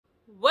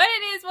What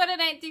it is, what it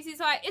ain't, DC.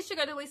 So it's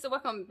your girl Lisa.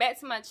 Welcome back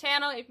to my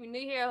channel. If you're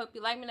new here, I hope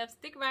you like me enough to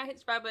stick around, hit the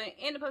subscribe button,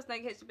 and the post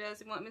notification bell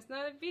so you won't miss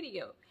another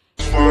video.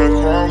 Flying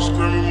crowd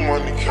screaming,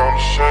 money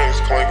counting chains,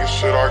 clanking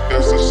shit. I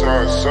guess that's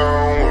how it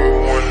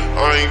sound.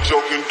 I ain't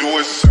joking, do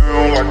it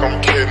sound like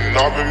I'm kidding.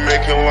 I've been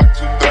making like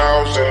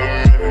 2,000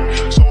 a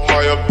minute, so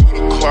high up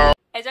through the clouds.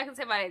 As y'all can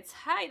tell by the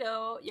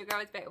title, your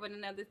girl is back with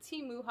another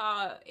TEMU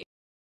haul.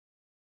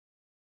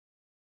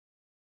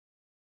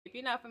 If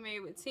you're not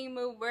familiar with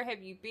TEMU, where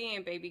have you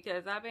been, baby?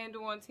 Because I've been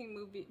doing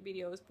TEMU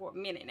videos for a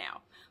minute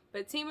now.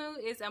 But TEMU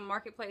is a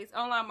marketplace,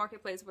 online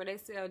marketplace, where they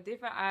sell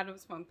different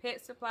items from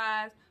pet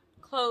supplies,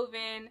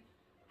 clothing,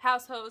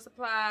 household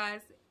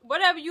supplies,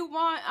 whatever you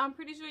want. I'm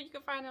pretty sure you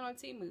can find it on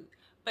TEMU.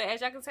 But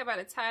as y'all can tell by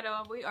the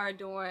title, we are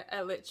doing an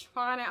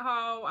electronic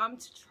haul. I'm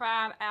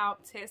trying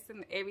out,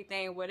 testing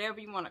everything, whatever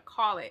you want to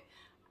call it.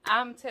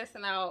 I'm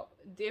testing out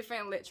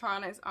different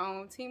electronics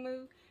on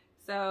TEMU.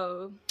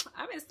 So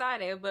I'm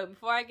excited, but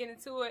before I get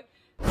into it,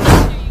 make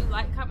sure you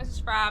like, comment,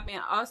 subscribe, and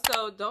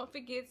also don't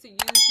forget to use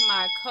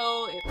my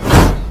code. If you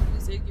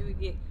use it, you will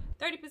get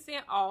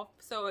 30% off.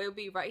 So it'll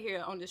be right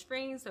here on the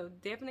screen. So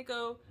definitely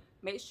go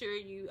make sure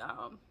you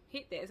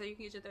hit that so you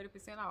can get your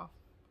 30% off.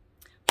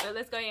 But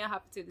let's go ahead and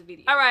hop into the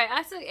video. Alright,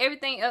 I took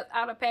everything else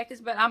out of the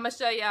package, but I'm gonna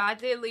show y'all. I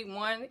did leave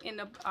one in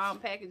the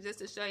package just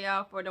to show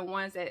y'all for the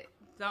ones that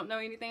don't know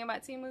anything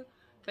about TEMU.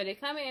 But they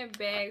come in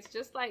bags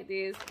just like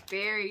this.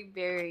 Very,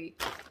 very,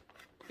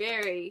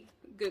 very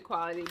good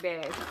quality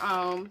bags.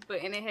 And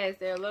it has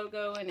their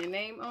logo and their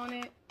name on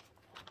it.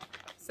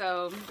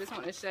 So just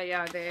want to show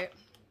y'all that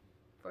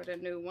for the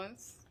new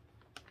ones.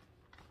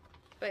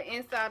 But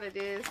inside of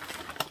this,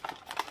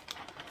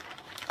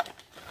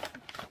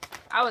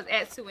 I was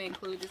asked to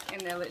include this in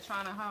the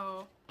electronic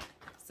haul.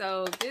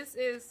 So this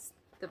is,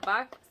 the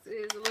box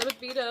is a little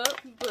beat up,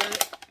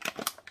 but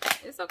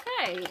it's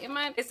okay.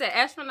 It's an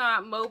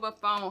Astronaut mobile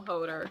phone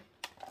holder.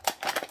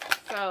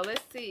 So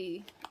let's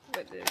see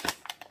what this.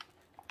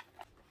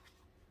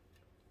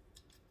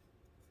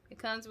 It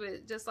comes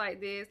with just like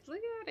this.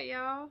 Look at it,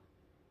 y'all.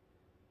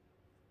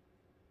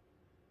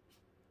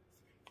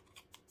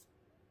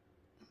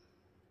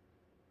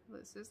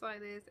 Looks just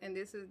like this, and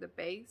this is the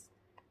base,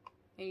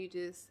 and you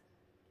just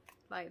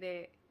like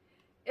that.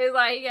 It's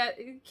like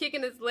he's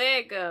kicking his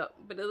leg up,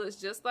 but it looks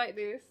just like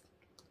this.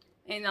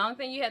 And the only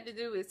thing you have to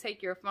do is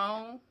take your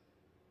phone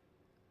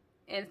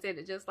and set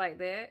it just like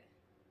that.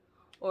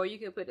 Or you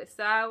can put it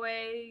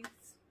sideways.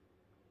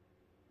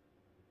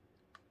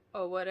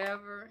 Or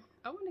whatever.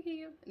 I want to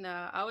hear you.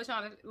 Nah, I was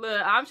trying to, look,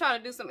 I'm trying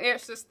to do some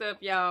extra stuff,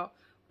 y'all.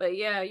 But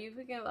yeah, you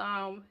can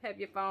have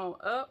your phone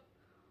up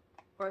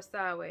or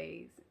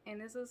sideways.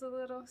 And this is a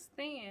little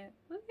stand.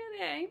 Look at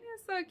that. Ain't that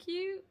so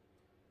cute?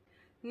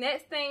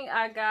 Next thing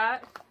I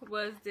got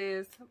was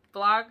this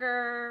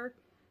vlogger.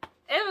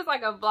 It was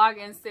like a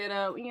vlogging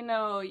setup, you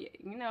know I'm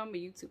a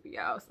YouTuber,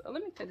 y'all. So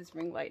let me cut this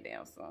ring light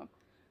down some.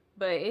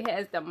 But it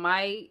has the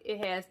mic, it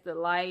has the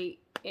light,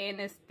 and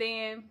the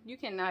stand. You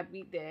cannot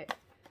beat that.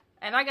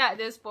 And I got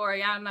this for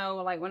y'all know,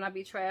 like when I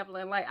be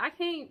traveling, like I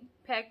can't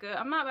pack up.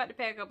 I'm not about to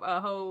pack up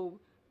a whole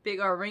big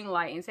old ring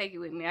light and take it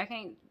with me.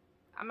 I'm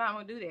not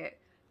gonna do that.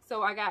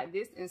 So I got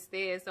this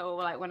instead. So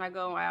like when I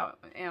go out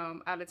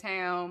of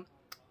town,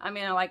 I'm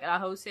in like a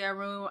hotel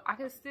room, I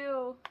can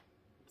still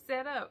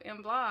set up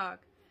and vlog.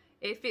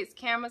 It fits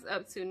cameras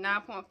up to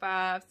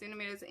 9.5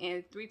 centimeters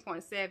and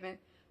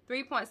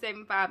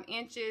 3.75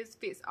 inches.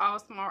 Fits all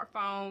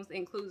smartphones,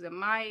 includes a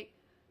mic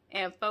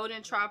and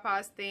folding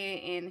tripod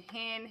stand and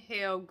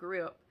handheld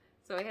grip.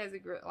 So it has a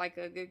grip, like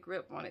a good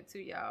grip on it too,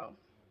 y'all.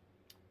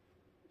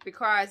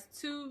 Requires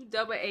 2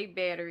 AA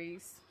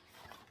batteries.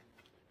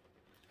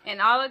 And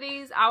all of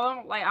these,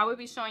 I would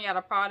be showing y'all the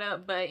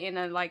product, but in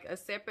a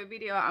separate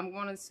video, I'm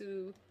going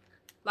to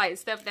like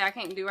stuff that I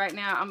can't do right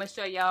now. I'm gonna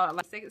show y'all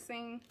like second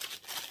scene.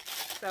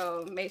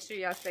 So make sure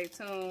y'all stay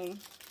tuned.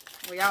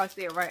 Well, y'all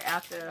see it right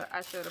after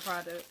I show the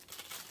product.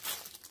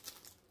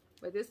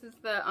 But this is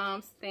the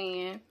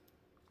stand.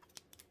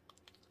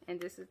 And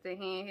this is the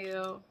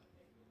handheld.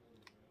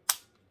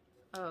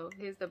 Oh,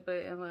 here's the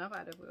button. Well, I'm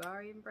about to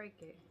already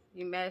break it.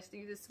 You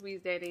just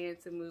squeeze that in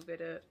to move it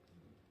up.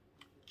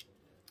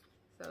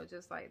 So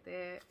just like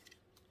that.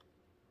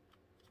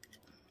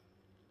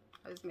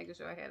 I was just making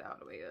sure I had it all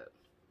the way up.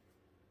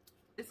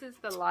 This is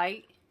the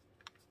light.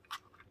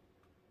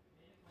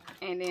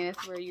 And then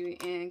it's where you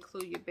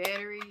include your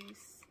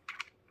batteries,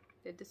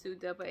 the 2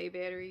 AA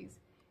batteries.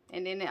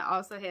 And then it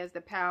also has the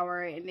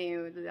power, and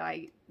then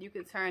like you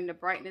can turn the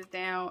brightness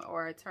down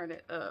or turn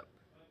it up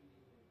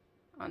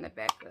on the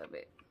back of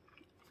it.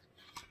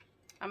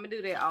 I'm gonna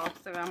do that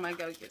also. I'm gonna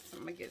go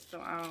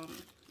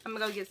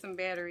get some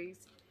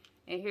batteries.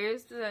 And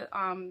here's the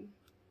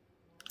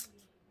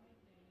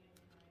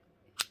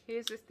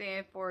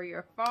stand for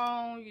your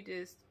phone. You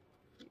just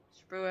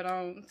screw it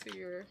on to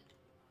your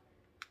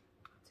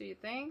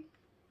thing.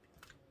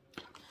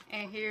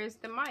 And here's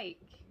the mic.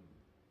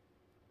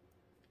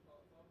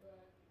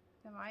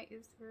 The mic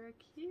is real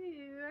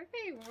cute. I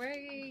can't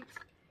wait.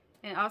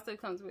 And it also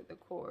comes with the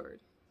cord,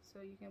 so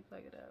you can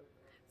plug it up.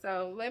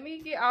 So let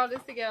me get all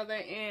this together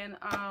and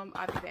I'll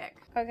be back.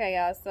 Okay,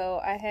 y'all, so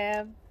I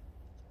have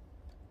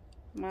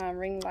my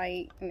ring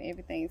light and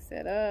everything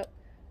set up.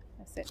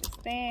 I set the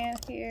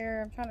stand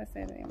here. I'm trying to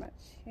set it in my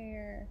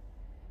chair.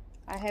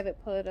 I have it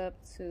put up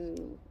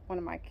to one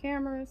of my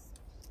cameras,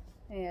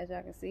 and as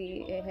y'all can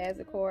see, it has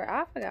a cord.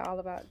 I forgot all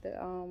about the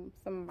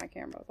some of my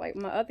cameras. Like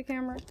my other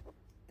camera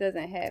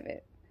doesn't have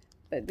it,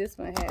 but this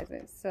one has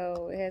it.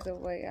 So it has a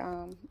way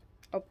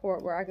a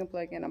port where I can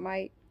plug in a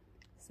mic.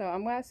 So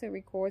I'm going to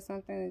record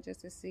something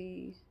just to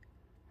see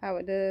how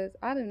it does.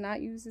 I do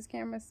not use this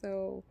camera,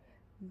 so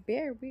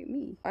bear with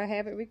me. I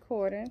have it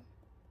recording.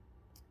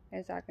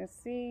 As y'all can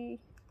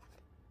see,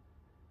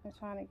 I'm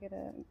trying to get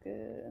a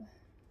good,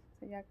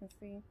 so y'all can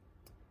see.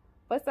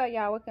 What's up,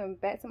 y'all? Welcome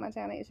back to my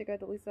channel. It's your girl,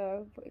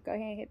 Delisa. Go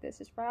ahead and hit the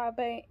subscribe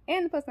button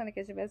and the post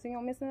notification bell so you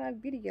don't miss another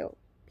video,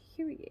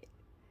 period.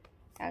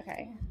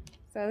 Okay,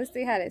 so let's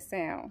see how that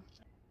sound.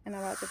 And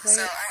I'm about to play it.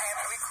 So I have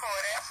it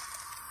recorded.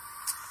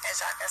 As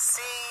y'all can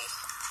see,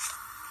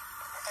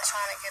 I'm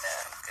trying to get a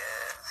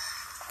good,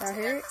 y'all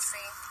hear it?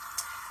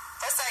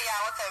 What's up,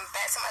 y'all? Welcome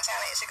back to my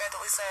channel. It's your girl,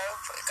 Delisa.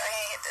 Go ahead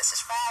and hit the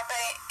subscribe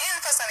button and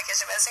the post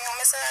notification bell so you don't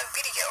miss another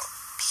video,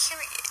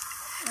 period.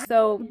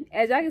 So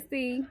as y'all can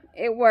see,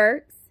 it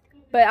works,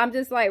 but I'm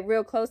just like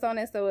real close on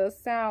it, so it'll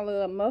sound a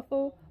little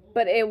muffled,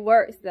 but it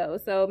works though.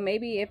 So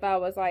maybe if I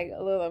was like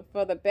a little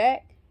further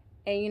back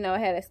and, you know,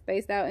 had it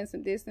spaced out in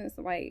some distance,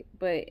 like,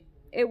 but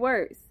it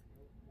works.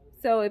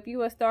 So if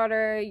you a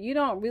starter, you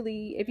don't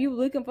really, if you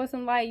looking for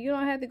some light, you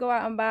don't have to go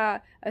out and buy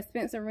a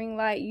Spencer ring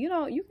light.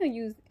 You can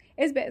use,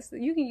 it's best,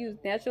 you can use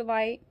natural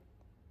light,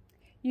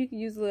 you can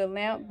use a little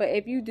lamp, but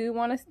if you do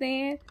want to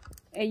stand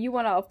and you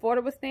want an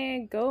affordable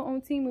stand, go on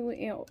TEMU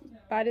and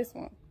buy this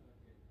one.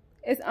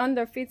 It's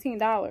under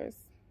 $15.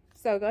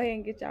 So go ahead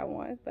and get y'all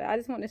one. But I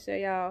just want to show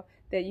y'all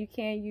that you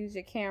can use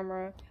your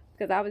camera,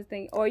 because I was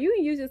thinking, or you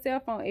can use your cell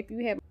phone if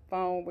you have a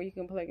phone where you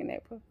can plug in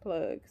that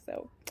plug.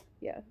 So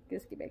yeah,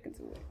 let's get back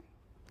into it.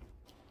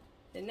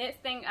 The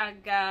next thing I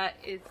got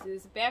is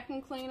this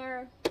vacuum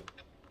cleaner.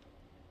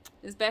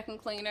 This vacuum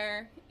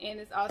cleaner,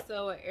 and it's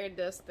also an air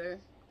duster.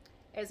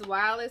 It's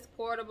wireless,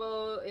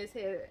 portable. It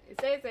says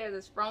it has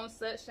a strong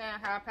suction,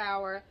 high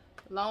power,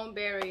 long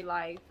battery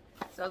life.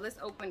 So let's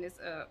open this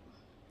up.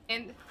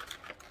 And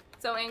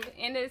so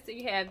in this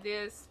you have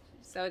this.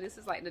 So this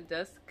is like the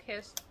dust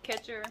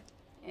catcher,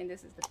 and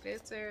this is the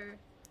filter.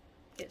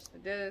 Catch the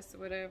dust or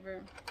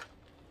whatever.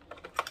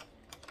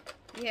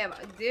 You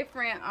have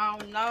different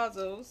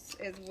nozzles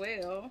as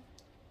well.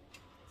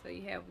 So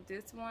you have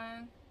this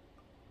one.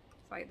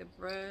 It's like the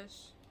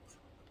brush.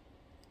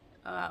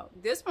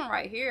 This one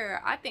right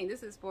here, I think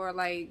this is for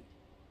like,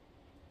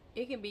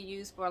 it can be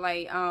used for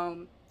like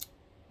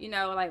you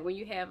know, like when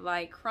you have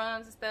like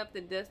crumbs and stuff,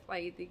 the dust,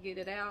 like to get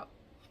it out.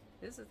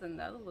 This is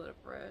another little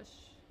brush,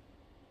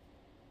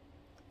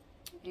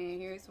 and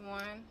here's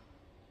one,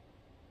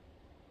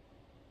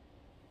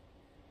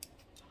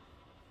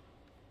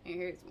 and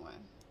here's one.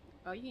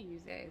 Oh, you can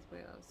use that as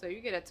well. So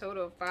you get a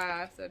total of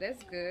 5, so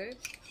that's good.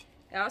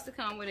 It also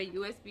comes with a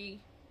USB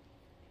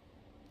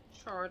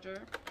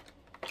charger.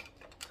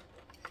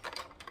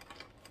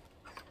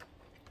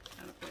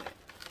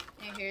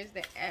 And here's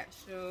the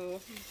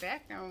actual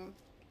vacuum.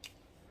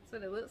 That's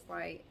what it looks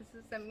like. This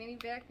is a mini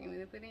vacuum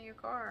to put in your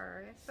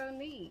car. It's so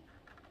neat.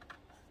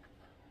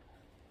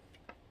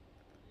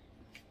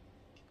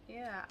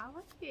 Yeah, I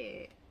like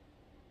it.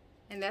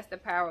 And that's the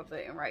power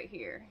button right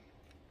here.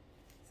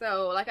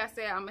 So like I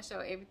said, I'm gonna show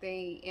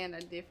everything in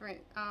a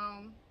different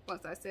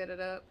once I set it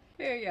up.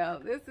 Here y'all,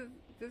 this is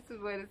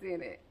what is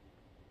in it.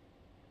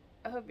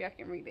 I hope y'all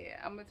can read it.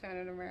 I'm gonna turn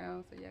it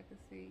around so y'all can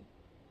see.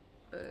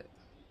 But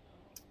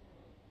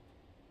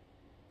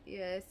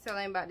yeah, it's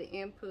telling about the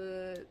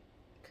input,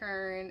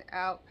 current,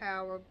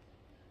 output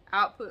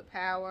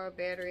power,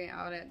 battery, and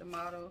all that, the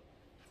model.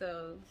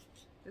 So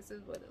this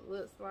is what it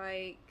looks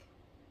like.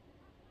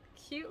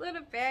 Cute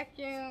little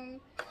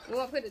vacuum. We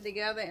won't put it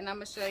together, and I'm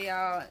gonna show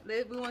y'all.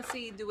 We want to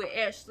see, do it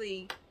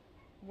actually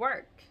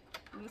work.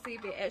 We want to see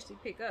if it actually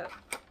pick up.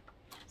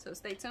 So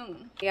stay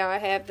tuned. Y'all, I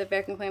have the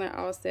vacuum cleaner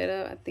all set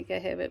up. I think I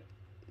have it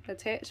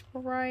attached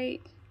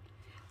right.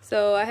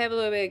 So I have a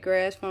little bit of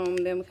grass from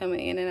them coming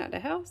in and out the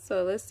house.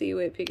 So let's see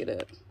where it pick it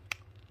up.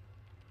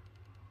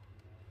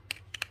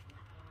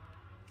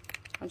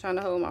 I'm trying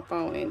to hold my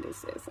phone in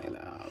this and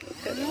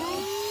cut it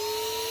off.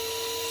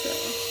 So.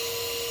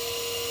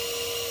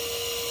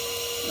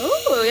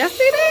 Ooh, y'all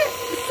see that?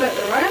 Set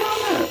it right on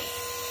up.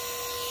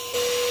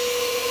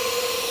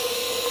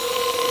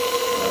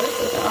 Oh, this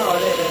is all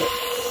that is.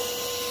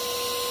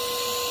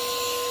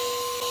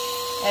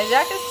 As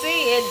y'all can see,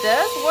 it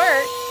does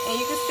work, and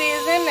you can see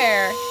it's in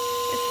there.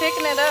 It's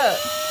picking it up.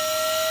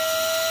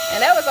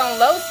 And that was on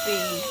low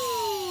speed.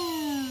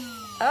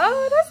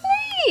 Oh, that's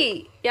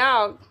neat.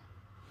 Y'all.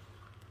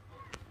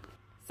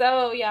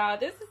 So, y'all,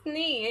 this is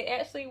neat. It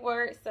actually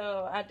works,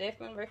 so I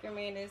definitely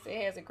recommend this. It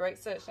has a great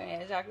suction,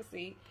 as y'all can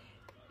see.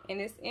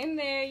 And it's in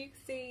there. You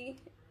can see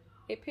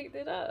it picked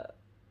it up.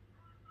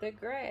 The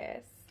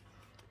grass.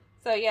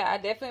 So, yeah, I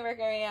definitely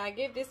recommend it. I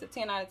give this a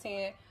 10 out of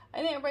 10.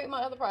 I didn't rate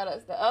my other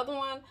products. The other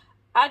one,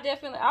 I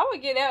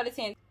would give it out of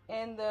 10.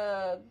 And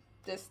the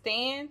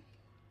stand,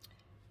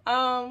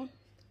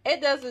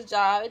 it does its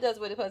job. It does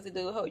what it's supposed to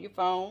do, hold your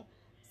phone.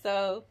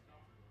 So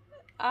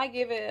I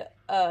give it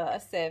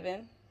a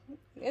 7.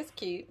 It's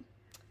cute.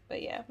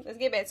 But yeah, let's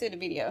get back to the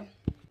video.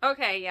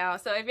 Okay, y'all.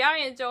 So if y'all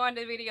enjoying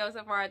the video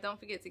so far, don't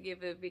forget to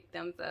give it a big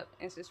thumbs up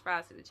and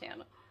subscribe to the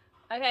channel.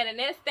 Okay, the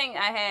next thing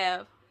I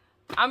have,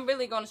 I'm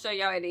really going to show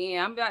y'all at the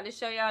end. I'm about to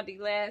show y'all the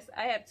last.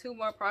 I have 2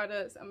 more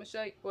products. I'm going to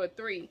show you, or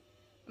 3.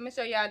 I'm going to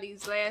show y'all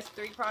these last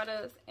 3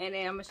 products, and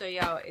then I'm going to show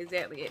y'all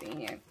exactly at the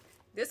end.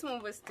 This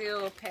one was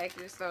still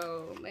packaged,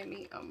 so let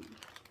me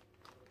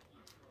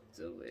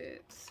do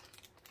it.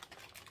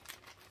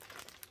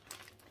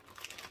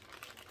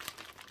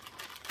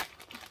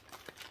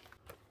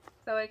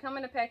 So it come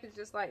in a package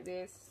just like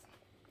this,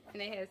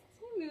 and it has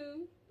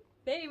TEMU.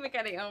 They even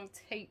got their own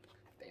tape,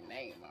 their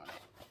name on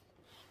it.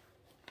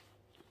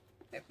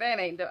 If that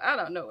ain't dope, I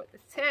don't know what to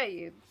tell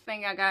you. The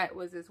thing I got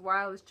was this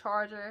wireless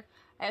charger.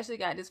 I actually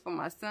got this for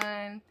my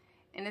son,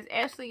 and it's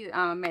actually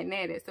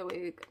magnetic, so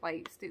it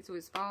like sticks to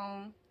his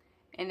phone,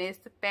 and it's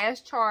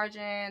fast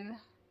charging,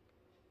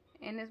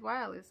 and it's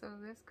wireless, so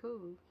that's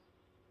cool.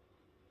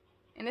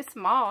 And it's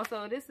small,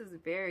 so this is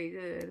very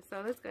good.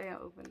 So let's go ahead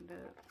and open it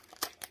up.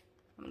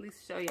 At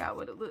least show y'all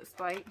what it looks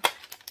like.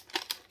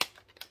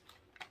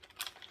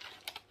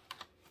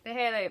 They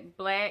had a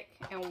black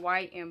and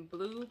white and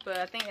blue, but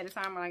I think at the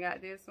time when I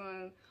got this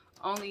one,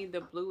 only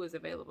the blue is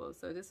available.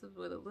 So this is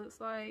what it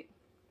looks like.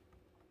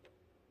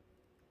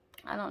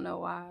 I don't know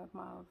why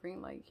my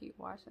green light keep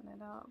washing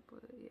it out,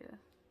 but yeah.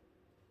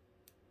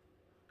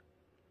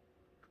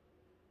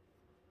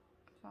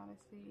 I'm trying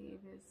to see if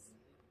it's.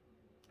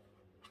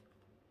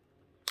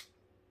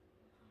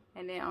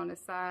 And then on the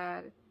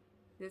side,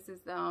 this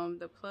is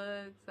the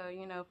plug, so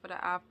you know, for the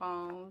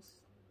iPhones.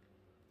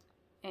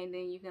 And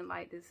then you can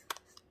like this.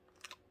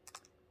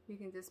 You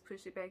can just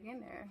push it back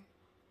in there.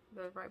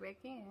 Goes right back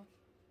in.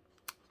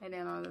 And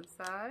then on the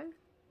side,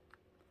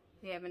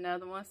 you have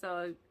another one.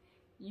 So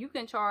you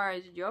can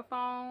charge your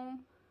phone,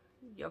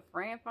 your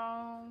friend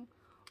phone,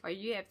 or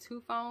you have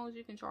 2 phones,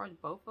 you can charge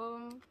both of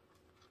them.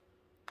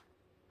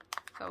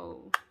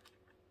 So,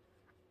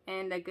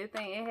 and the good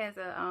thing, it has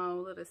a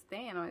little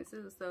stand on it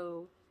too.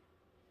 So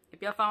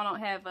if your phone don't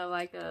have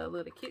like a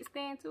little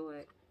kickstand to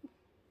it,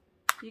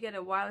 you get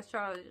a wireless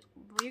charger.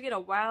 You get a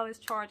wireless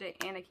charger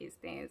and a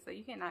kickstand, so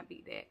you cannot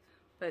beat that.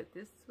 But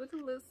this is what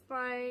it looks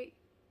like.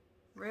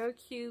 Real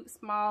cute,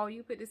 small.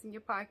 You put this in your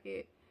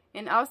pocket,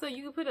 and also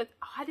you can put a.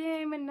 Oh, I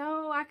didn't even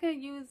know I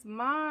could use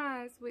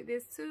mine with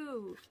this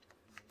too.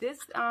 This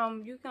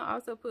you can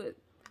also put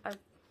a. I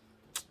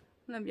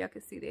don't know if y'all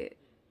can see that.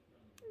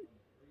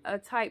 A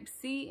Type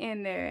C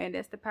in there, and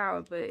that's the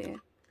power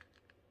button.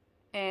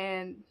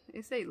 And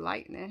it say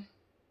lightning.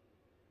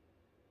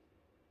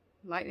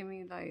 Lightning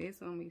means like it's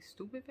gonna be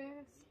stupid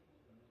fast.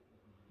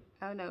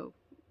 I don't know,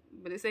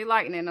 but it say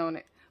lightning on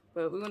it.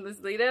 But we're gonna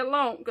just leave that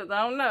alone because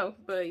I don't know.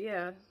 But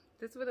yeah,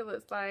 this is what it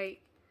looks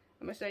like.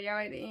 I'm gonna show y'all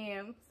at the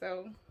end.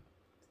 So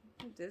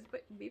just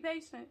be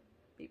patient.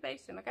 Be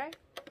patient, okay?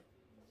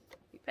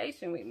 Be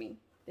patient with me.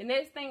 The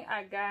next thing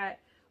I got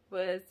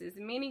was this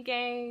mini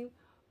game.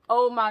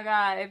 Oh my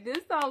god! If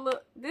this don't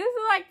look, this is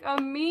like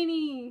a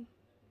mini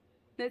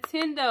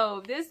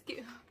Nintendo. This God.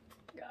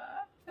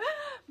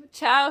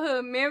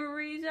 Childhood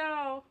memories,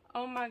 y'all.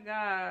 Oh my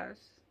gosh.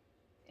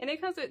 And it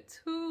comes with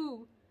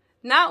 2,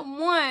 not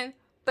 1,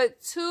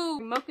 but 2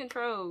 remote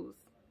controls.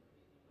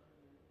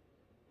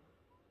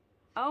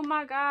 Oh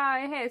my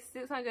god, it has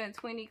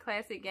 620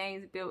 classic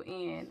games built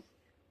in.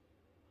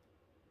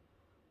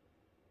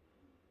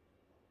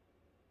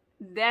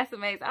 That's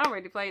amazing. I'm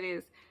ready to play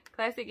this.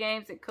 Classic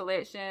games and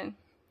collection.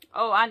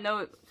 Oh, I know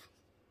it.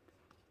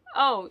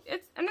 Oh,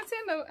 it's a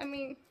Nintendo. I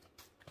mean,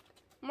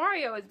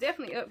 Mario is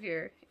definitely up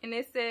here. And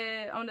it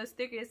said, on the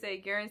sticker, it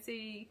said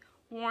guarantee,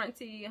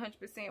 warranty,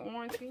 100%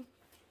 warranty.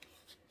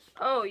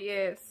 Oh,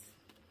 yes.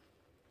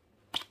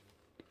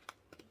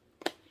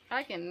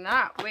 I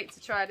cannot wait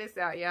to try this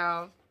out,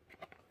 y'all.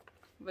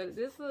 But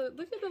this, look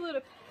at the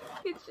little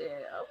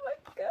picture. Oh my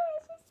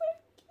gosh, it's so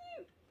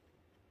cute.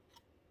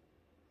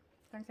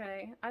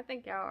 Okay, I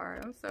think y'all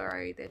are, I'm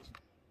sorry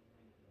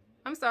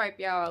if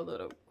y'all are a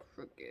little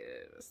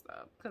crooked and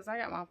stuff. Because I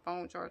got my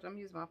phone charged. I'm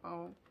using my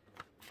phone.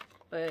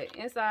 But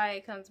inside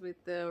it comes with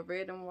the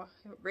red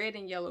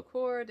and yellow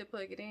cord to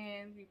plug it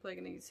in. You plug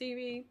it in your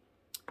TV.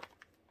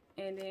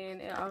 And then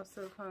it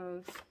also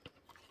comes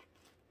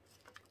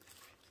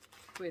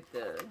with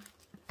the,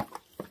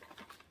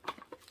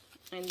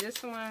 and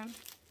this one,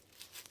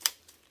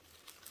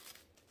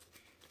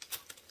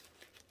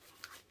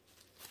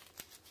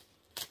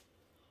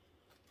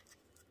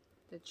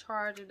 the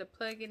charger to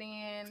plug it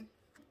in.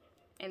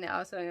 And it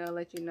also it'll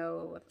let you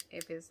know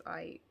if it's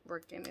like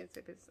working, if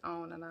it's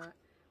on or not.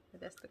 But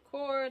that's the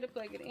cord to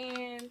plug it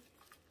in.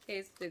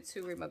 It's the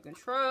 2 remote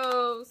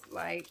controls.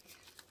 Like,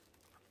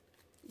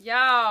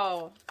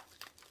 y'all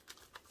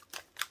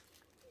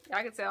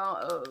can tell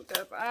I'm old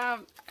because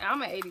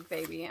I'm an 80s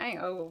baby. I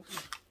ain't old. I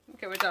don't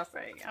care what y'all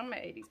say. I'm an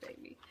 80s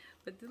baby.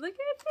 But look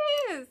at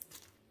this.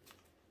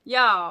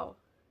 Y'all.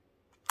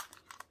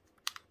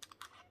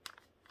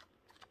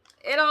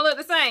 It don't look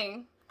the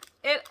same.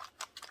 It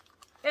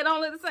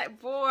don't look the same.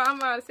 Boy, I'm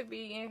about to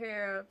be in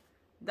here.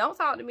 Don't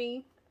talk to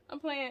me. I'm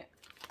playing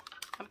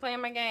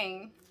my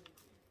game.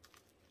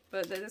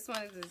 But this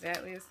one is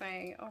exactly the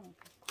same. Oh my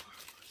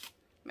gosh.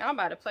 Man, I'm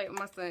about to play with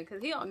my son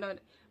because he don't know.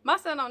 My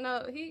son don't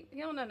know. He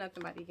don't know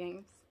nothing about these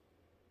games.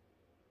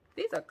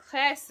 These are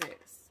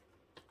classics.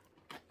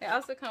 They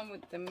also come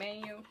with the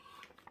menu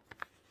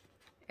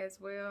as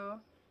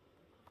well.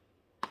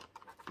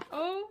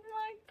 Oh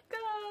my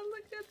God,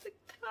 look at the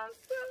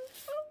console.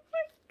 Oh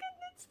my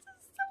goodness,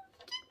 it's so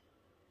cute.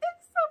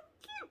 It's so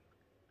cute.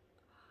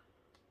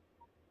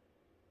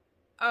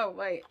 Oh,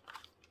 wait.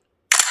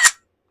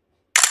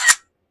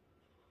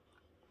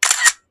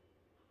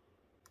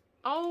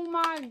 Oh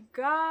my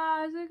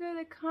gosh, look at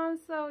the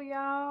console,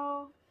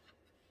 y'all.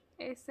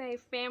 It's a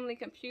family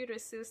computer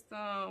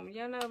system.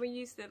 You know, we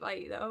used to,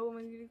 like, the old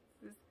one, you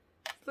just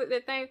put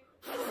that thing,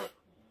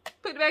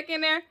 put it back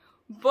in there.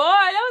 Boy,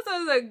 those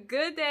are the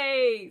good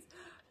days.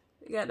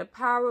 You got the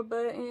power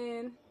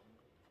button.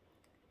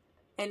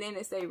 And then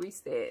it say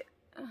reset.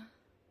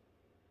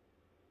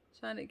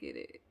 Trying to get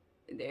it.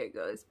 There it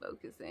goes,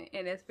 focusing.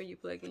 And that's where you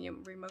plug in your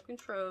remote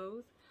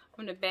controls.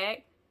 On the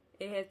back,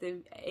 it has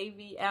the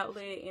AV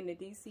outlet and the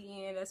DC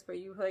in. That's where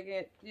you plug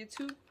in your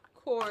two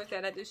cords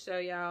that I just show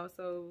y'all.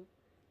 So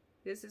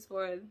this is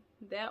for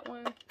that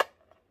one.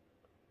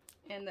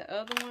 And the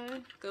other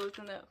one goes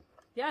in the,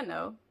 y'all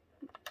know.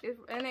 It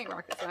ain't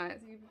rocket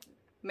science. You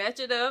match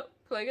it up,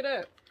 plug it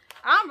up.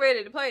 I'm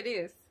ready to play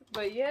this.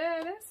 But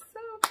yeah,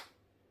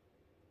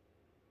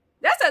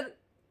 that's a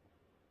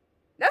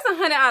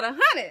 100 out of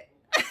 100.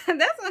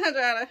 That's 100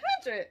 out of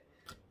 100.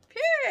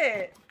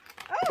 Period.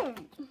 Oh,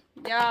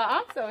 y'all,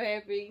 I'm so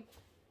happy.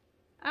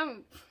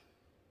 I'm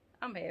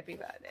happy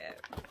about that.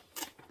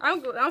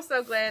 I'm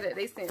so glad that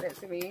they sent that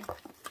to me.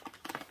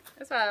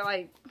 That's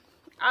why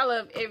I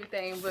love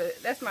everything, but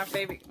that's my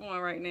favorite one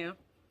right now.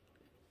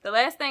 The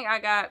last thing I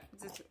got,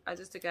 I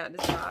just took out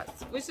this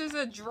box, which is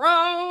a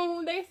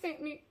drone. They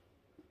sent me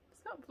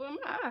something for my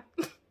eye.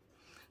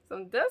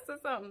 Some dust or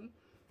something.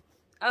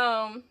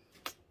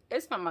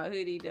 It's from my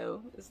hoodie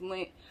though. It's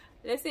linked.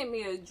 They sent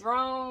me a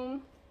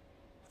drone,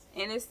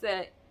 and it's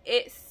the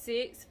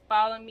X6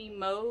 Follow Me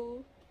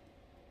mode.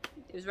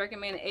 It's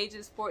recommended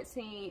ages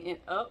 14 and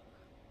up,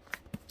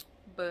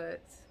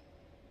 but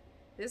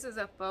this is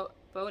a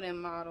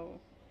folding model.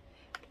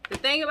 The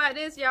thing about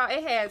this, y'all,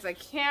 it has a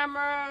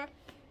camera.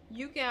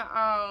 You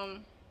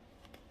can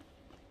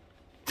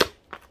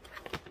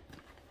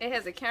it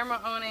has a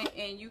camera on it,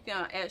 and you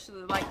can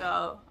actually like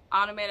a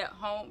automated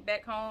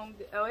back home.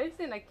 Oh, it's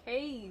in a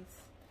case.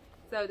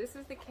 So this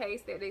is the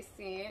case that they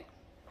sent.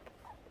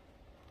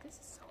 This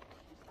is so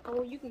cute.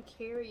 Oh, you can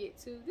carry it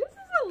too. This is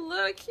a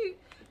little cute.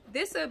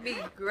 This would be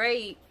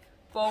great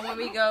for when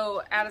we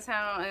go out of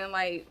town and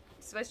like,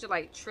 especially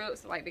like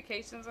trips, like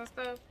vacations and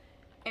stuff.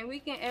 And we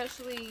can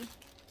actually,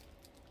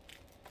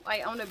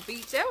 like on the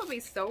beach, that would be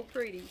so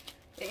pretty.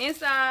 The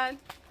inside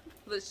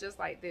looks just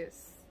like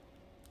this.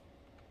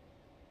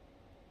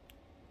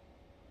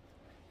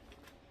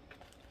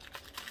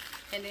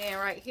 And then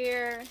right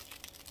here,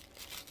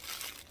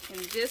 in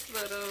this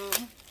little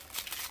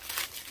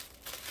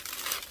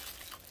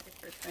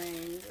different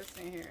thing, what's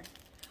in here?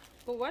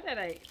 But why did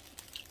I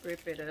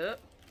rip it up?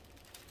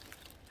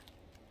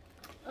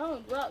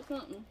 Oh, dropped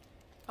something.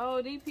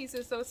 Oh, these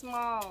pieces are so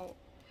small.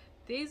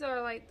 These are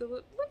like the,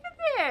 look at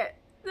that,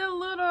 the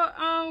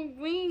little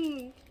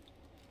wing.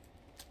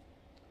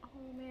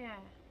 Oh man,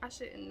 I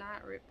should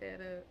not rip that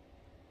up.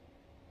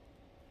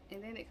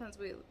 And then it comes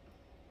with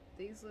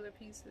these little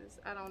pieces.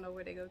 I don't know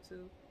where they go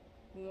to.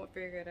 We won't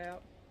figure it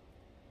out.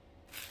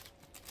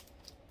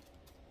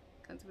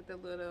 Comes with the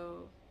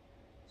little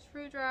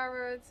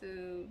screwdriver,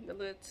 to the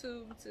little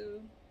tube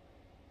to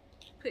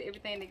put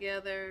everything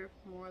together.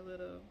 More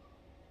little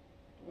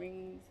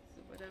wings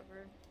or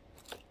whatever.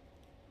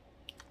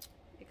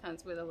 It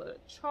comes with a little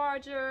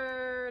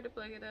charger to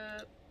plug it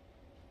up.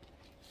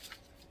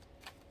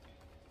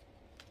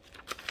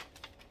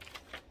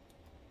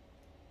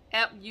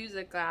 App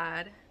user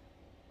guide.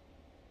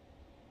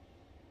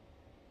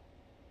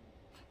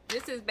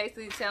 This is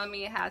basically telling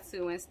me how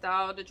to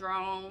install the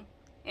drone.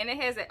 And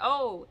it has it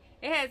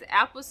has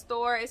Apple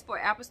Store. It's for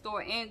Apple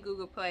Store and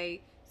Google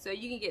Play. So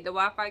you can get the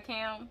Wi-Fi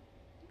cam.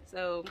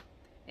 So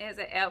it has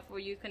an app for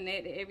you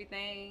connect to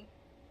everything.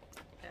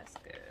 That's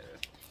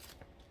good.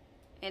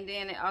 And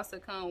then it also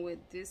comes with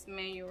this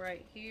menu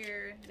right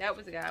here. That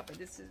was the guide, but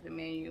this is the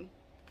menu.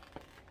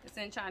 It's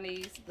in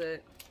Chinese,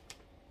 but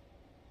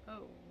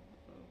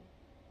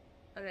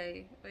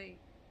okay, wait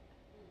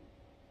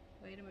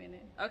a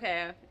minute.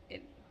 Okay,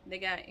 they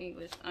got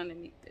English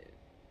underneath it.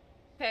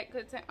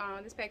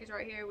 This package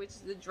right here, which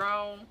is the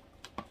drone,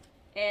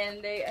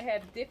 and they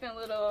have different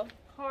little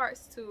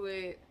parts to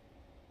it.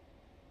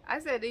 I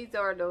said these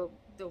are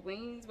the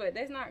wings, but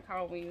that's not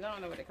called wings. I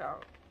don't know what they're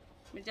called,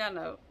 but y'all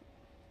know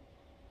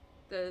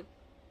the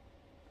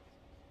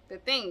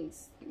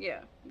things. Yeah,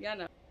 y'all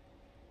know.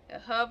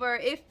 hover.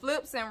 It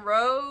flips and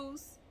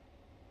rolls.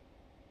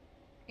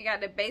 You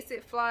got the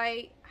basic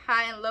flight,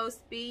 high and low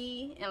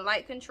speed, and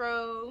light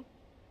control.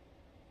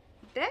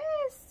 That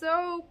is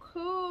so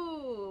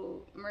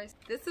cool.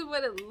 This is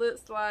what it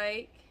looks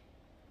like.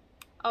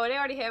 Oh, they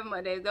already have them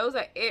up there. Those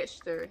are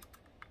extra.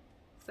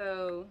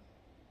 So,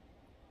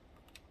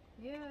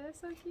 yeah,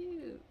 that's so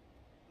cute.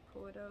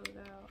 Pull those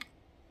out.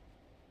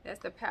 That's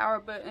the power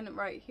button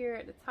right here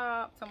at the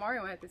top. So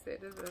Mario might have to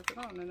set this up.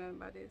 I don't know nothing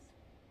about this.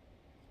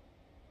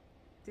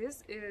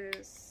 This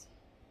is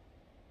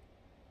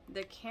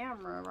the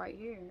camera right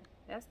here.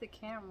 That's the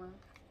camera.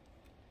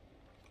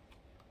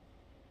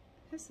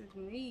 This is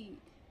neat.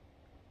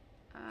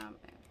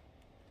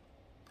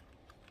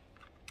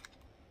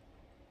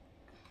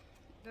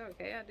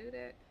 Okay, I do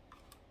that.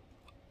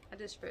 I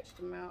just stretched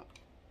them out.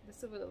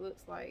 This is what it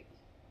looks like.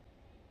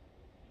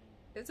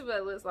 This is what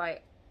it looks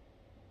like.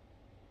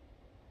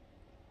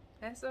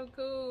 That's so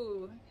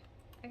cool.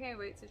 I can't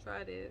wait to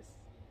try this.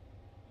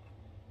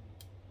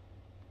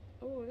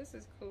 Oh, this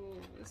is cool.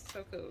 This is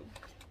so cool.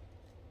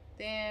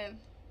 Then,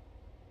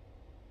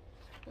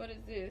 what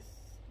is this?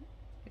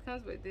 It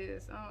comes with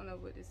this. I don't know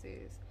what this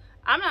is.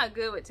 I'm not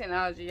good with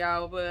technology,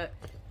 y'all, but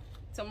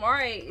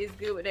Tamari is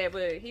good with that,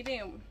 but he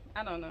didn't,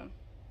 I don't know.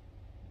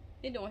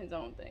 He's doing his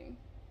own thing.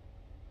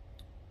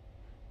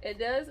 It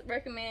does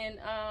recommend,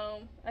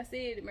 I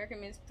see it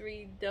recommends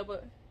three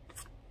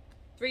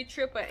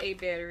AAA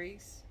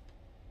batteries.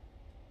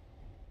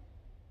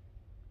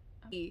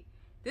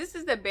 This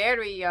is the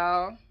battery,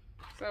 y'all.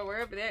 So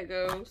wherever that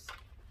goes.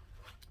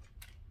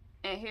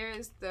 And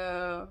here's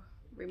the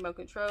remote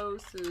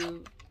controls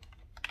to.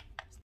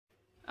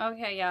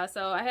 Okay, y'all.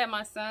 So I had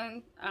my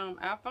son's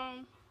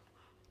iPhone,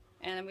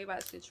 and we're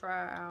about to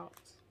try out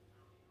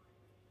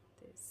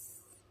this.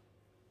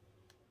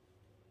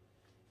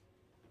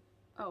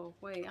 Oh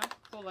wait, I'm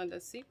pulling the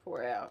C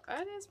port out.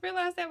 I just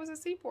realized that was a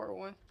C port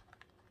one. I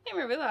didn't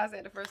even realize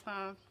that the first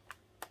time.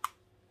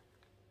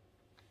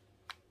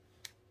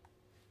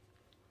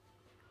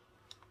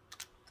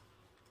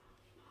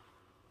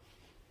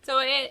 So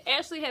it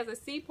actually has a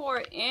C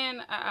port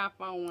and an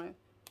iPhone one.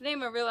 I didn't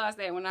even realize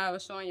that when I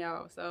was showing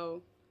y'all.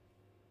 So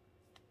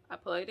I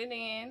plugged it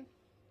in.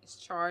 It's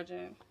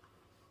charging.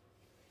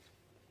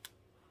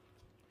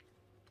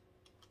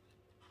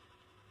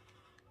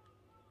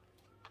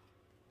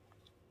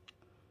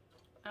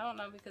 I don't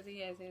know because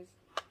he has his.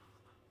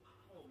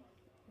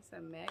 It's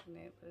a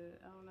magnet, but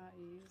I don't know how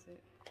to use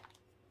it.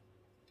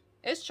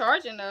 It's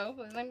charging though.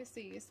 But let me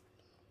see.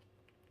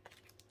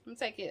 I'm gonna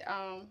take it.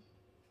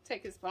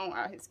 Take his phone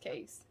out of his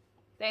case.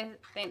 I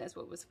think that's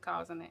what was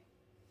causing it.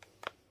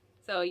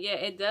 So yeah,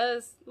 it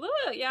does. Look,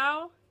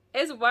 y'all,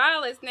 it's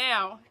wireless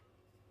now.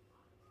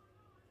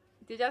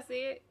 Did y'all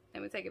see it?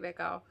 Let me take it back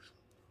off.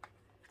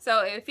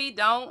 So if he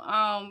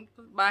don't,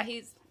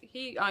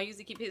 he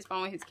usually keep his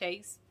phone in his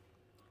case.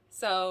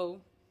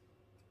 So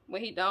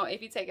when he don't, if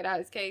he take it out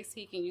of his case,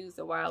 he can use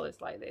the wireless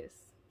like this.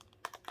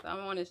 So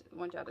I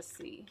want y'all to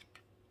see.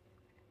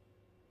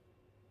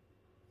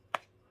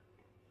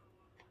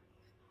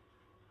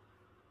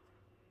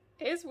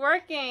 It's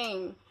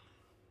working.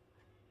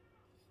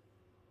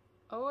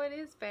 Oh, it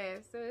is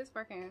fast. So it's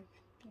working.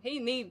 He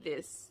needs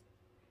this.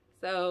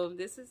 So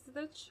this is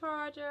the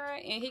charger,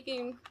 and he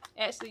can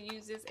actually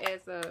use this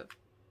as a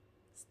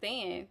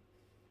stand.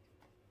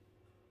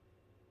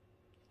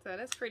 So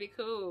that's pretty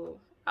cool.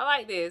 I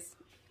like this.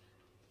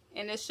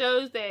 And it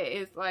shows that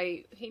it's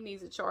like he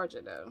needs a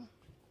charger though.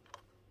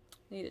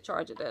 Need to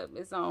charge it up.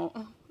 It's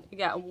on. It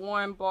got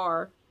 1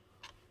 bar.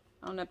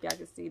 I don't know if y'all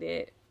can see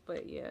that,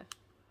 but yeah.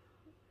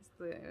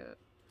 Lit up.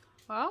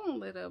 Well, I don't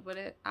lit up,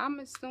 but I'm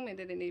assuming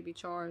that it need to be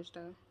charged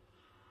though.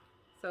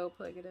 So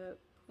plug it up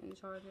and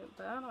charge it.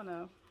 But I don't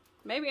know.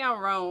 Maybe I'm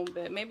wrong,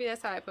 but maybe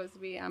that's how it's supposed to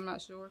be. I'm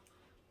not sure.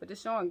 But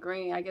it's showing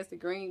green. I guess the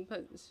green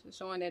is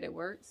showing that it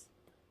works.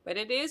 But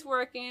it is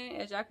working,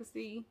 as y'all can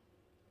see.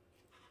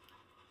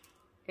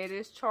 It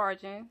is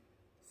charging.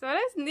 So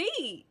that's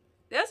neat.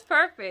 That's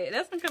perfect.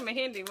 That's gonna come in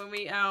handy when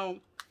we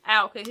out,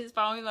 cause his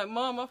phone, he's like,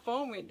 Mom, my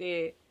phone went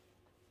dead.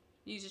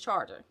 Use your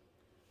charger.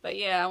 But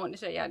yeah, I want to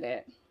show y'all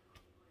that.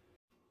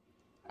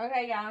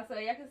 Okay, y'all, so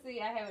y'all can see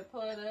I have it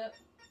plugged up.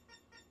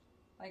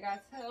 Like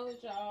I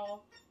told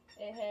y'all,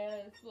 it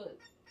has, what,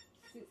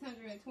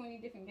 620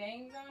 different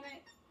games on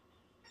it.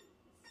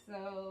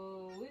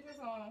 So we just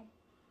on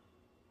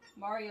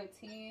Mario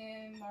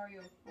 10,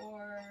 Mario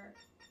 4.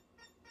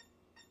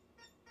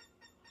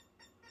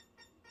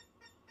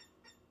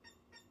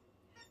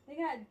 They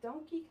got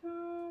Donkey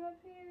Kong up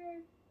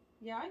here.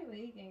 Yeah, I ain't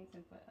played games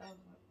in forever.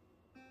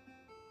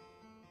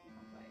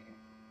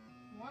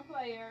 One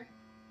player.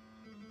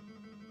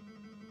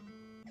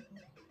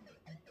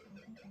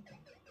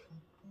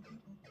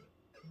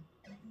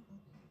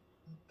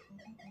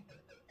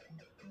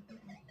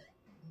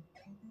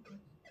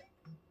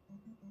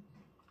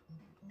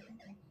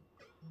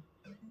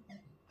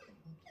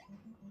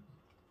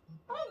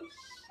 Oh shit!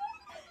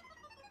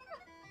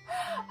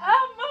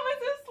 I'm moving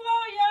too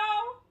slow,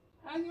 y'all.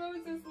 I'm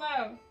moving too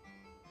slow.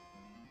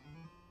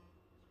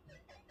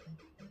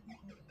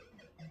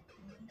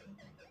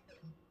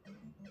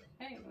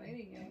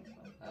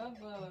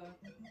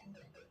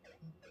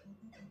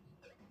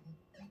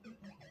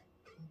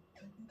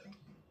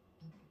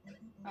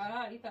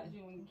 Oh, you thought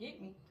you wouldn't get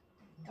me.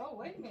 Oh,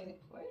 wait a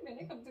minute. Wait a minute.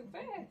 They come too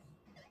fast.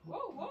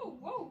 Whoa, whoa,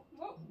 whoa,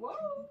 whoa,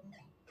 whoa.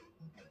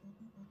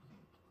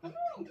 Come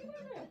on, get over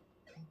here.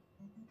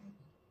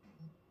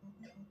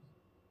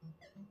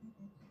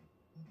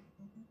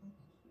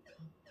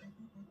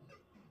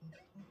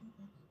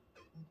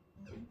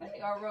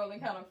 They are rolling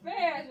kind of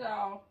fast,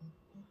 y'all.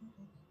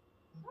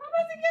 How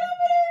about to get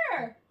over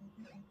there?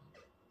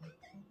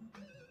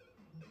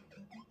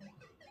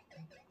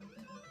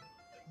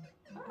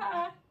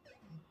 Hi.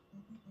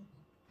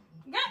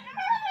 Got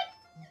it!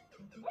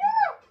 Woo!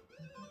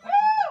 Woo!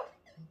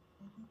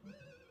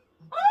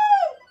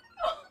 Oh!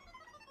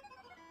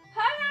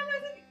 How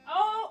was it?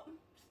 Oh!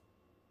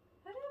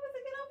 How was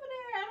it get over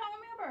there? I don't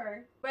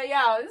remember. But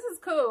y'all, this is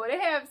cool. They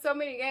have so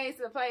many games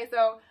to play,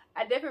 so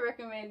I definitely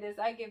recommend this.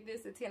 I give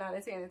this a 10 out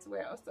of 10 as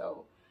well.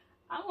 So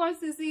I want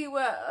to see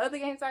what other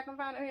games I can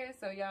find out here.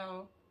 So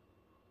y'all,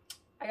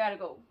 I gotta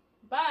go.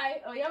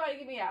 Bye. Oh, y'all about to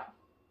get me out.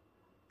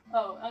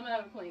 Oh, I'm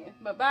not playing.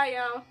 But bye,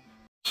 y'all.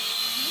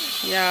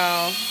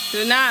 Y'all,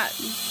 do not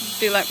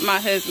feel like my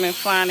husband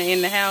flying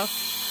in the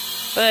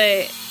house.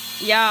 But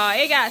y'all,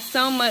 it got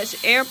so much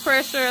air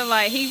pressure.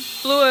 Like, he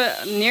flew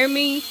it near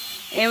me,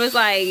 and it was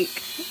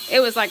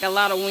like a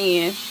lot of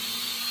wind.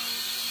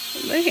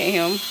 Look at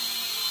him.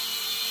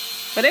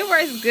 But it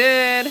works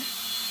good.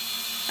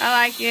 I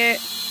like it.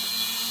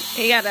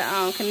 He got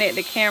to connect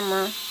the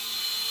camera.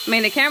 I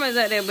mean, the camera's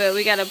up there, but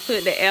we got to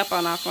put the app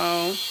on our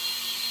phone.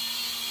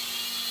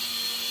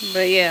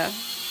 But yeah,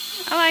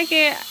 I like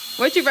it.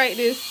 What you rate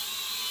this?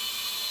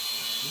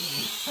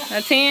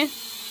 A 10?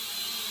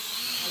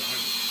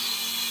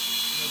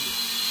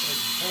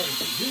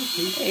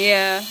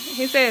 Yeah,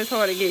 he said it's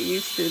hard to get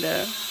used to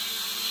though.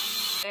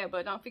 Yeah,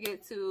 but don't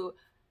forget to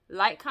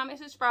like, comment,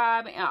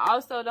 subscribe, and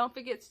also don't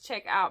forget to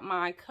check out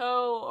my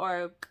code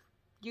or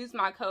use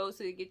my code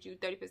to get you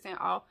 30%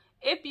 off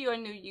if you're a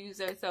new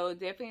user. So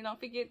definitely don't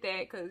forget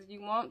that, because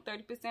you want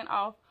 30%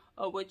 off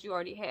of what you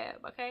already have,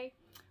 okay?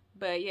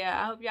 But yeah,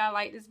 I hope y'all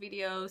like this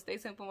video. Stay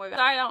simple. Sorry,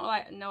 I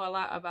don't know a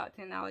lot about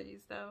technology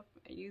stuff.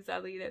 I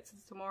usually leave that to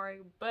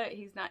tomorrow, but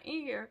he's not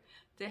in here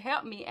to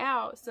help me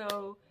out.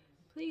 So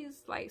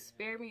please, like,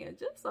 spare me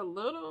just a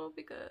little,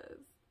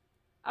 because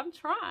I'm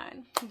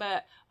trying.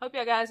 But hope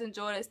y'all guys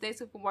enjoyed it. Stay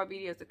tuned for more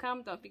videos to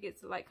come. Don't forget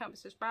to like, comment,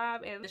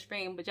 subscribe, and the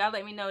stream. But y'all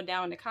let me know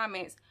down in the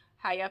comments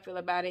how y'all feel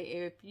about it,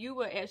 if you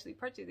will actually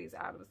purchase these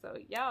items. So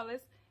y'all,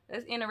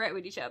 let's interact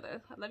with each other.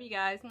 I love you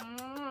guys.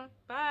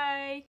 Bye.